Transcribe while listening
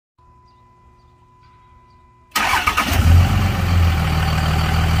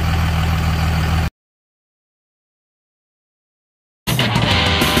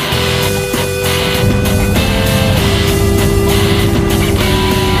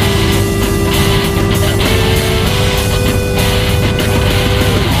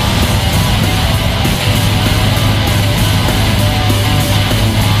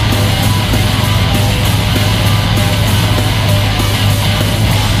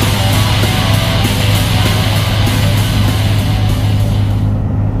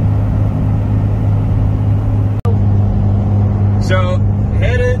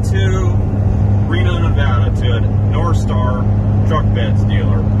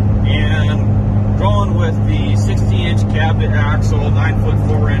and going with the 60-inch cabinet axle, 9-foot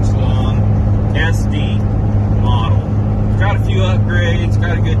 4-inch long SD model. Got a few upgrades,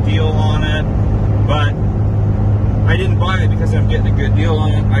 got a good deal on it, but I didn't buy it because I'm getting a good deal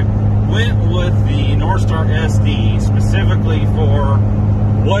on it. I went with the Norstar SD specifically for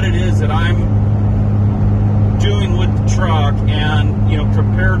what it is that I'm doing with the truck, and you know,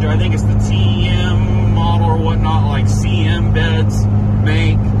 compared to, I think it's the TM model or whatnot, like CM beds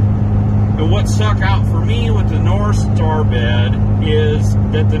make. And what stuck out for me with the Norstar bed is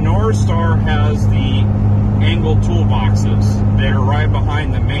that the Norstar has the angled toolboxes that are right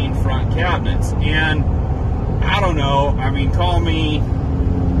behind the main front cabinets. And I don't know, I mean, call me,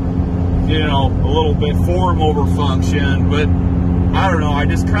 you know, a little bit form over function, but I don't know, I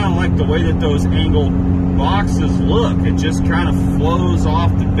just kind of like the way that those angled boxes look. It just kind of flows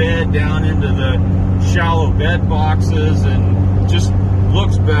off the bed down into the shallow bed boxes and just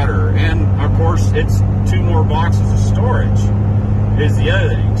looks better. And of course, it's 2 more boxes of storage is the other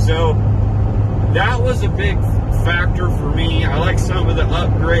thing. So that was a big factor for me. I like some of the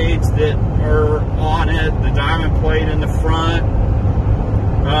upgrades that are on it, the diamond plate in the front.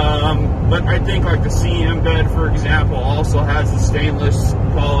 But I think like the CM bed, for example, also has the stainless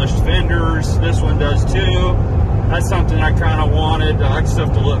polished fenders. This one does too. That's something I kind of wanted. I like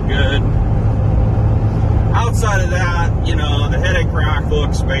stuff to look good. Outside of that, you know, the headache rack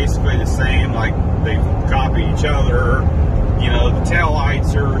looks basically the same, like they copy each other. You know, the tail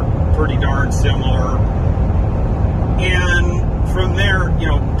lights are pretty darn similar. And from there, you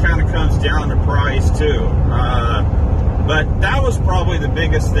know, kind of comes down to price too. But that was probably the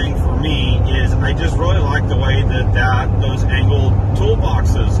biggest thing for me, is I just really like the way that those angled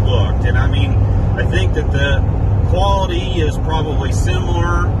toolboxes looked. And I mean, I think that the quality is probably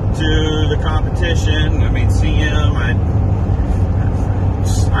similar to the competition. I mean, CM,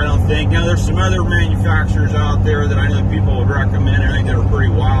 I don't think. Now, there's some other manufacturers out there that I know people would recommend. I think that are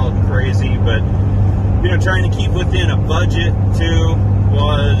pretty wild and crazy, but you know, trying to keep within a budget too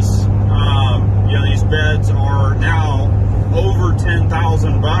was, you know, these beds are now over $10,000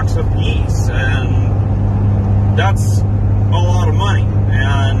 a piece, and that's a lot of money.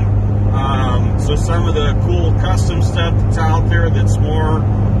 And so some of the cool custom stuff that's out there that's more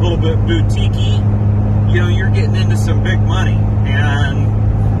a little bit boutique-y, you know, you're getting into some big money. And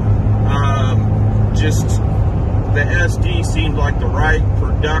just the SD seemed like the right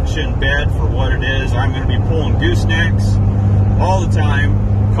production bed for what it is. I'm going to be pulling goosenecks all the time,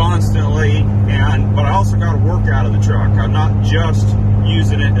 constantly, but I also got to work out of the truck. I'm not just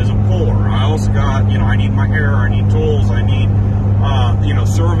using it as a puller. I also got, you know, I need my air, I need tools, I need, you know,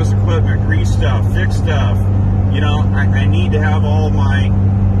 service equipment, grease stuff, fix stuff. You know, I need to have all my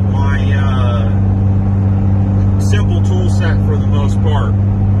simple tool set for the most part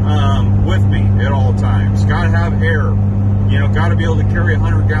with me at all times. Got to have air. You know, got to be able to carry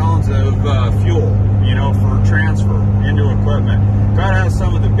 100 gallons of fuel, you know, for transfer into equipment. Got to have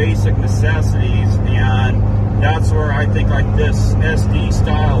some of the basic necessities, and that's where I think like this SD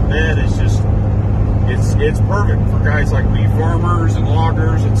style bed is just, it's perfect for guys like me, farmers and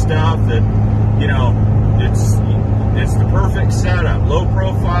loggers and stuff, that, you know, it's the perfect setup. Low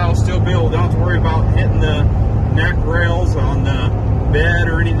profile, still be able, don't have to worry about hitting the neck rails on the bed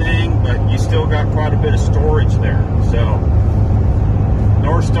or anything, but you still got quite a bit of storage there. So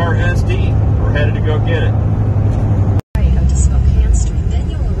Norstar SD, we're headed to go get it. Out to Spokane Street, then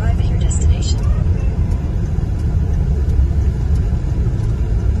you'll arrive at your destination.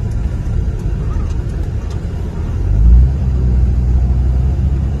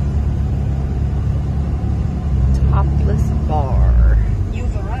 Topless bar.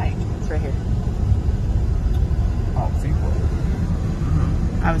 You've arrived. It's right here. Oh, Seaport.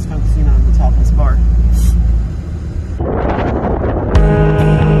 I was focusing on the topless bar.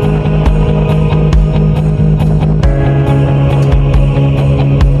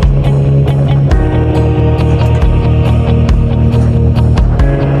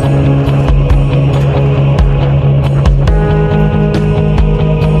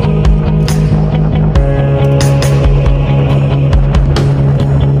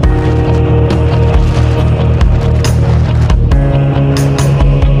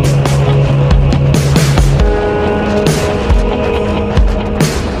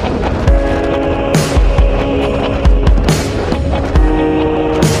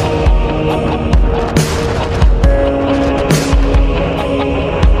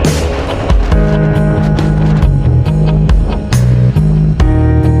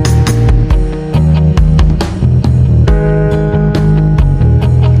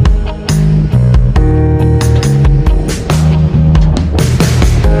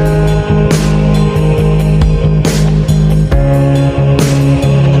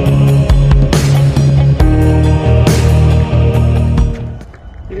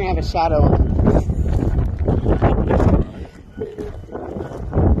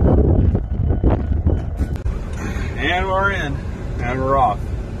 And we're in, and we're off.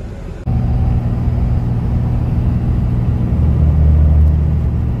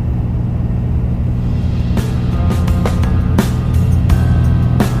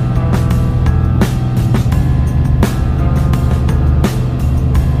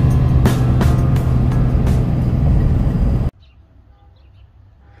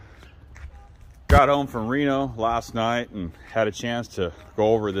 Got home from Reno last night and had a chance to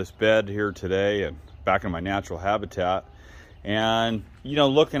go over this bed here today and back in my natural habitat. And, you know,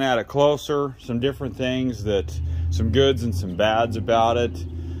 looking at it closer, some different things, that some goods and some bads about it.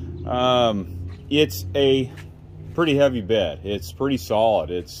 It's a pretty heavy bed. It's pretty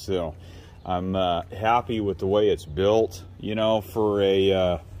solid. It's, you know, I'm happy with the way it's built, you know, for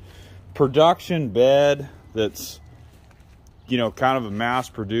a production bed that's, you know, kind of a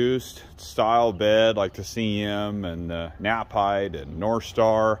mass-produced style bed like the CM and the Napite and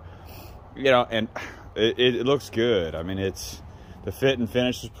Norstar, you know, and it looks good. I mean, the fit and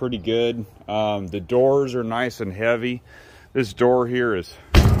finish is pretty good. The doors are nice and heavy. This door here is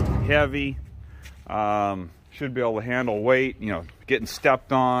heavy. Should be able to handle weight, you know, getting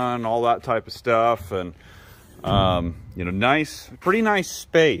stepped on, all that type of stuff. And you know, pretty nice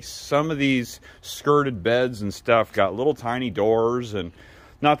space. Some of these skirted beds and stuff got little tiny doors, and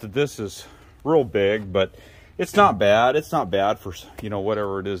not that this is real big, but it's not bad. It's not bad for, you know,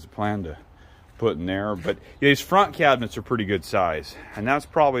 whatever it is to plan to put in there. But yeah, these front cabinets are pretty good size, and that's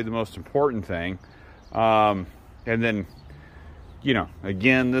probably the most important thing. And then, you know,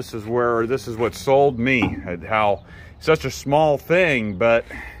 again, this is what sold me, how such a small thing, but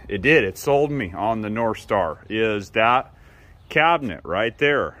it sold me on the Norstar, is that cabinet right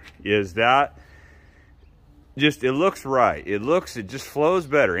there. Is that just, it looks right. It just flows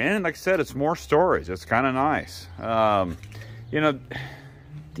better. And like I said, it's more storage. It's kind of nice. You know,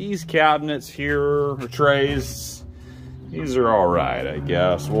 these cabinets here, or trays, these are all right, I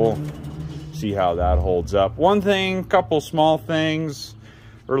guess. We'll see how that holds up. One thing, couple small things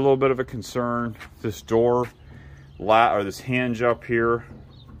are a little bit of a concern. This door, or this hinge up here,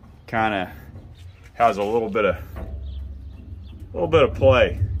 kind of has a little bit of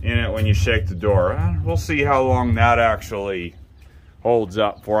play in it when you shake the door. We'll see how long that actually holds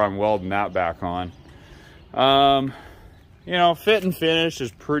up before I'm welding that back on. You know, fit and finish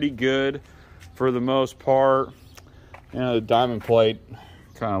is pretty good for the most part. You know, the diamond plate,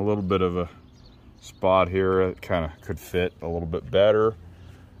 kind of a little bit of a spot here. It kind of could fit a little bit better.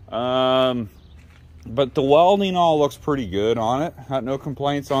 But the welding all looks pretty good on it. Got no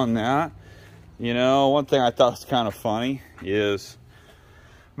complaints on that. You know, one thing I thought was kind of funny is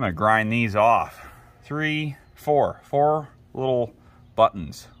I'm gonna grind these off. Four little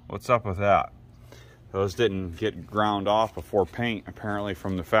buttons. What's up with that? Those didn't get ground off before paint, apparently,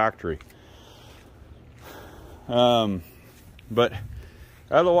 from the factory. But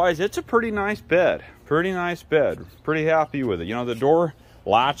otherwise, it's a pretty nice bed. Pretty nice bed. Pretty happy with it. You know, the door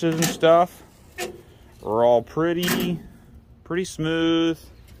latches and stuff are all pretty smooth.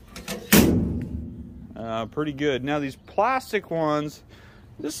 Pretty good. Now these plastic ones,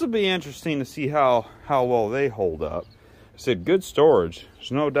 this will be interesting to see how well they hold up. I said good storage.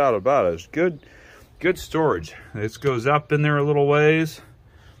 There's no doubt about it. It's good storage. This goes up in there a little ways.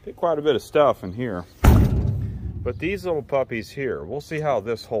 Get quite a bit of stuff in here. But these little puppies here, we'll see how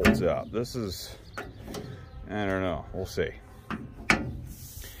this holds up. This is, I don't know. We'll see.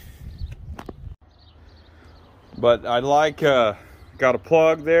 But I like, got a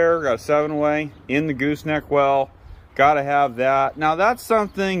plug there, got a 7-way in the gooseneck well. Got to have that. Now that's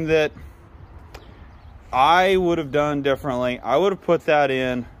something that I would have done differently. I would have put that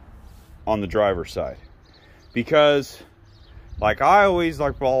in on the driver's side, because like I always,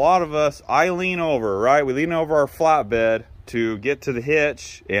 like a lot of us, I lean over, right? We lean over our flatbed to get to the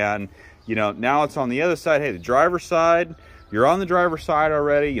hitch, and you know, now it's on the other side. Hey, the driver's side, you're on the driver's side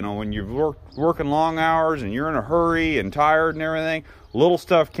already. You know, when you're working long hours and you're in a hurry and tired and everything, little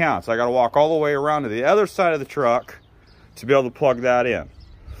stuff counts. I got to walk all the way around to the other side of the truck to be able to plug that in,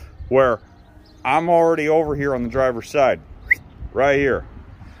 where I'm already over here on the driver's side, right here.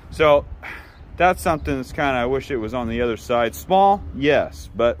 So that's something that's kind of, I wish it was on the other side. Small, yes,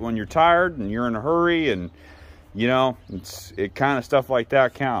 but when you're tired and you're in a hurry, and you know, it kind of stuff like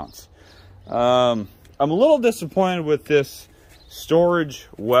that counts. I'm a little disappointed with this storage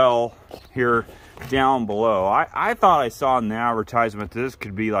well here down below. I thought I saw in the advertisement this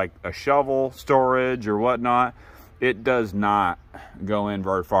could be like a shovel storage or whatnot. It does not go in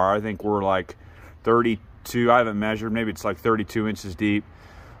very far. I think we're like 32, I haven't measured, maybe it's like 32 inches deep.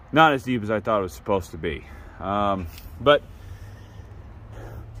 Not as deep as I thought it was supposed to be. But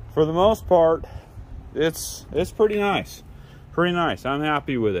for the most part, it's pretty nice. Pretty nice. I'm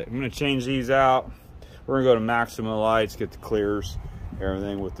happy with it. I'm going to change these out. We're going to go to maximum lights, get the clears,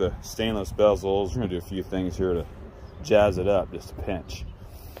 everything with the stainless bezels. We're going to do a few things here to jazz it up, just a pinch.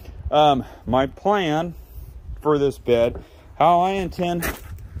 My plan for this bed, how I intend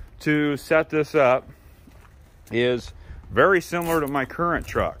to set this up, is very similar to my current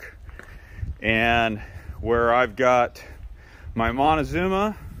truck. And where I've got my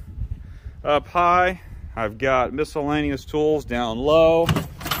Montezuma up high, I've got miscellaneous tools down low.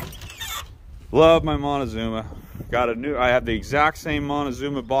 Love my Montezuma. I have the exact same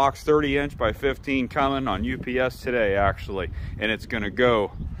Montezuma box, 30-inch by 15, coming on UPS today, actually. And it's gonna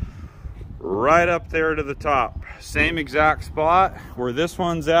go right up there to the top. Same exact spot where this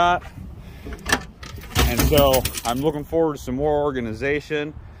one's at. And so I'm looking forward to some more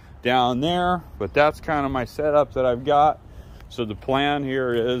organization down there, but that's kind of my setup that I've got. So the plan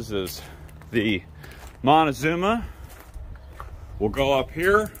here is the Montezuma will go up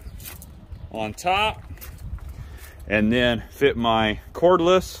here on top, and then fit my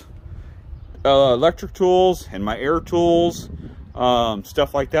cordless electric tools and my air tools,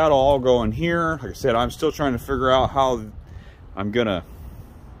 stuff like that, will all go in here. Like I said, I'm still trying to figure out how I'm gonna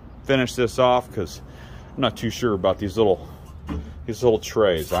finish this off, because I'm not too sure about these little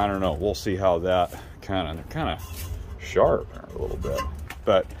trays. I don't know. We'll see how that they're kind of sharp a little bit.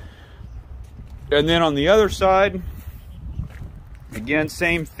 But and then on the other side, again,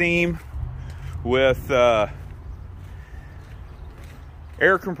 same theme with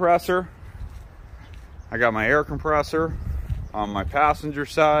air compressor. I got my air compressor on my passenger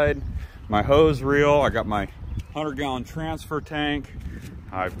side, my hose reel. I got my 100-gallon transfer tank.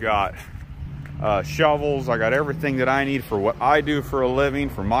 I've got shovels. I got everything that I need for what I do for a living,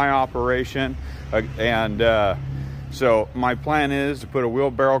 for my operation. So my plan is to put a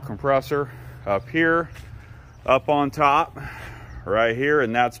wheelbarrow compressor up here, up on top, right here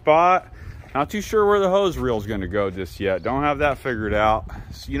in that spot. Not too sure where the hose reel is going to go just yet. Don't have that figured out.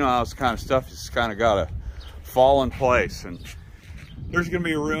 So, you know how this kind of stuff just kind of got to fall in place. And there's going to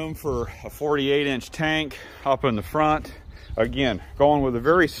be room for a 48-inch tank up in the front. Again, going with a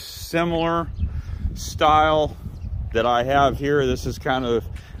very similar style that I have here. This is kind of,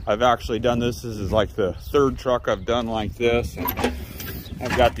 I've actually done this. This is like the third truck I've done like this. And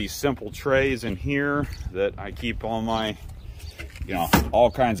I've got these simple trays in here that I keep all my, you know,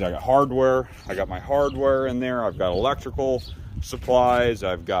 all kinds. I got hardware. I got my hardware in there. I've got electrical supplies.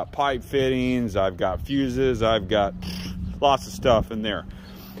 I've got pipe fittings. I've got fuses. I've got lots of stuff in there.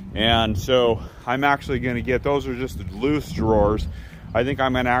 And so I'm actually going to get, those are just the loose drawers. I think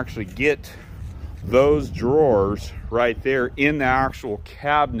I'm going to actually get those drawers right there in the actual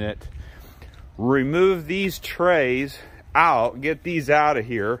cabinet, remove these trays out, get these out of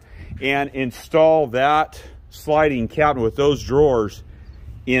here, and install that sliding cabinet with those drawers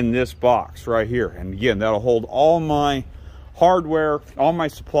in this box right here. And again, that'll hold all my hardware, all my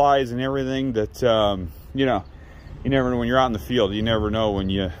supplies and everything that, you know, you never know when you're out in the field. You never know when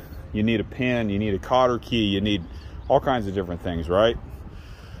you need a pin, you need a cotter key, you need all kinds of different things, right?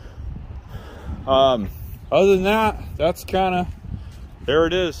 Other than that, that's kind of, there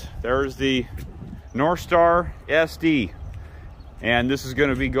it is. There's the Norstar SD. And this is going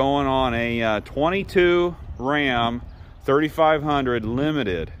to be going on a 22 Ram 3500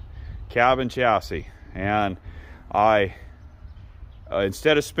 limited cabin chassis. And I,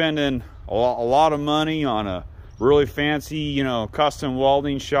 instead of spending a lot of money on a really fancy, you know, custom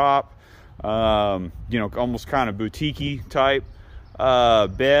welding shop, you know, almost kind of boutique-y type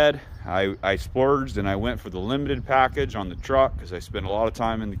bed, I splurged and I went for the limited package on the truck, because I spent a lot of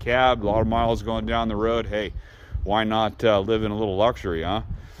time in the cab, a lot of miles going down the road. Hey, why not live in a little luxury, huh?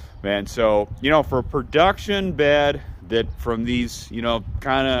 And so, you know, for a production bed that from these, you know,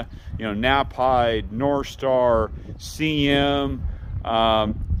 kind of, you know, nap hide, Norstar, CM,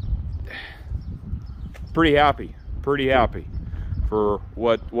 pretty happy for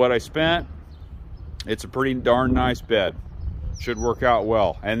what I spent. It's a pretty darn nice bed. Should work out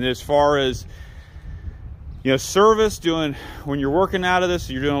well. And as far as, you know, service, when you're working out of this,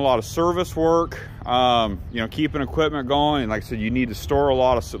 you're doing a lot of service work, you know, keeping equipment going. And like I said, you need to store a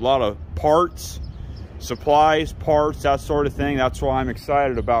lot of parts, supplies, parts, that sort of thing. That's why I'm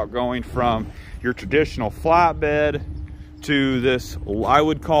excited about going from your traditional flatbed to this, I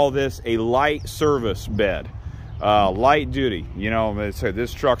would call this a light service bed, light duty. You know,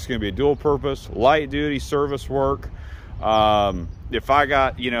 this truck's going to be a dual purpose, light duty service work. If I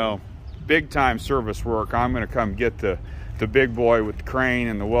got, you know, big time service work, I'm going to come get the big boy with the crane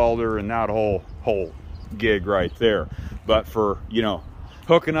and the welder and that whole gig right there. But for, you know,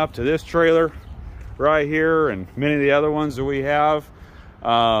 hooking up to this trailer right here and many of the other ones that we have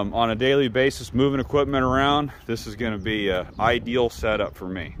on a daily basis, moving equipment around, this is going to be an ideal setup for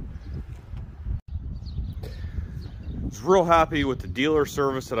me. I was real happy with the dealer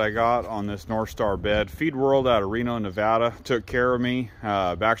service that I got on this Norstar bed. Feed World out of Reno, Nevada took care of me.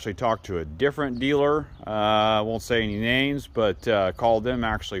 I've actually talked to a different dealer. I won't say any names, but called them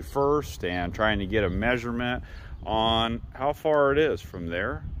actually first and trying to get a measurement on how far it is from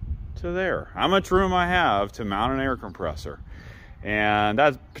there to there. How much room I have to mount an air compressor. And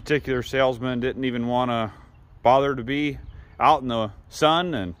that particular salesman didn't even want to bother to be out in the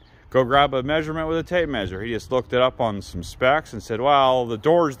sun and go grab a measurement with a tape measure. He just looked it up on some specs and said, well, the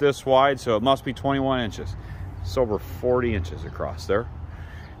door's this wide, so it must be 21 inches. It's over 40 inches across there.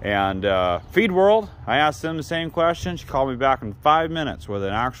 And Feed World, I asked them the same question. She called me back in 5 minutes with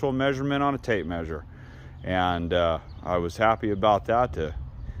an actual measurement on a tape measure. And I was happy about that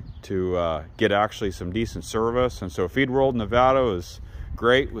to get actually some decent service. And so Feed World Nevada is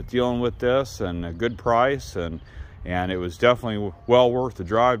great with dealing with this, and a good price, and it was definitely well worth the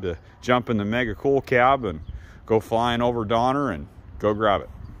drive to jump in the mega cool cab and go flying over Donner and go grab it.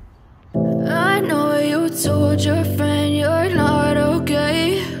 I know you told your friend you're not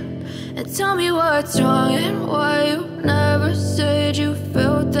okay, and tell me what's wrong and why you never said you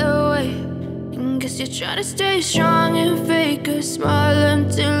felt that way. And guess you're trying to stay strong and fake a smile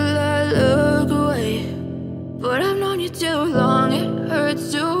until I look away.